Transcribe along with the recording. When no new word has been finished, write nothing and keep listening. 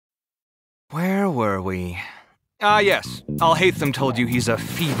Where were we? Ah, yes. Haitham told you he's a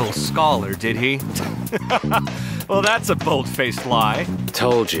feeble scholar, did he? Well, that's a bold-faced lie.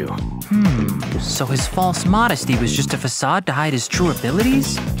 Told you. So his false modesty was just a facade to hide his true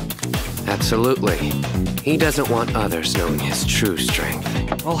abilities? Absolutely. He doesn't want others knowing his true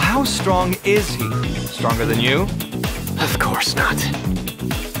strength. Well, how strong is he? Stronger than you? Of course not.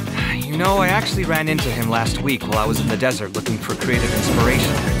 You know, I actually ran into him last week while I was in the desert looking for creative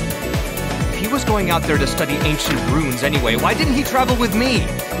inspiration. If he was going out there to study ancient runes anyway, why didn't he travel with me?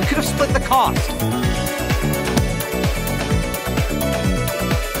 We could have split the cost.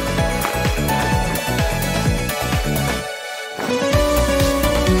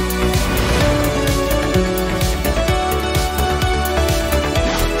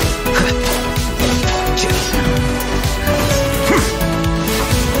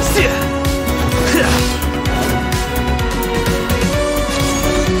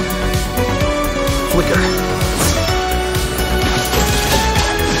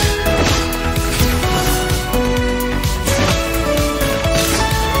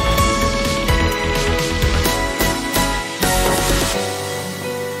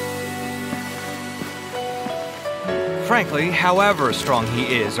 Frankly, however strong he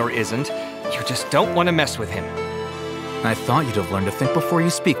is or isn't, you just don't want to mess with him. I thought you'd have learned to think before you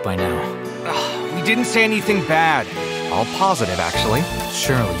speak by now. We didn't say anything bad. All positive, actually.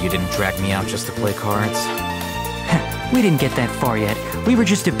 Surely you didn't drag me out just to play cards. We didn't get that far yet. We were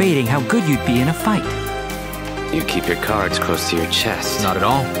just debating how good you'd be in a fight. You keep your cards close to your chest. Not at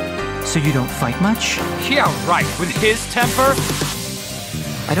all. So you don't fight much? Yeah, right. With his temper?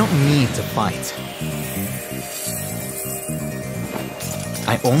 I don't need to fight.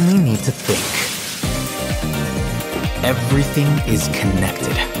 I only need to think. Everything is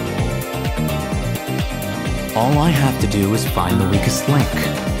connected. All I have to do is find the weakest link,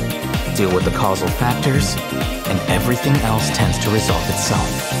 deal with the causal factors, and everything else tends to resolve itself.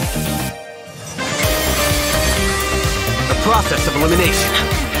 The process of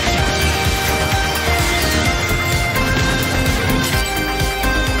elimination.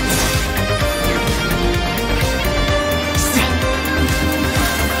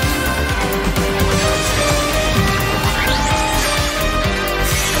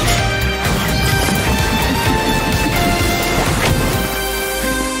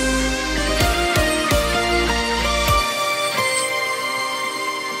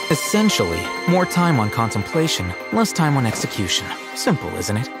 Essentially, more time on contemplation, less time on execution. Simple,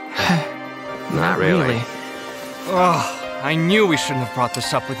 isn't it? Not really. Ugh, I knew we shouldn't have brought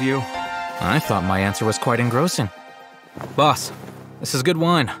this up with you. I thought my answer was quite engrossing. Boss, this is good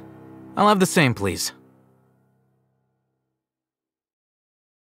wine. I'll have the same, please.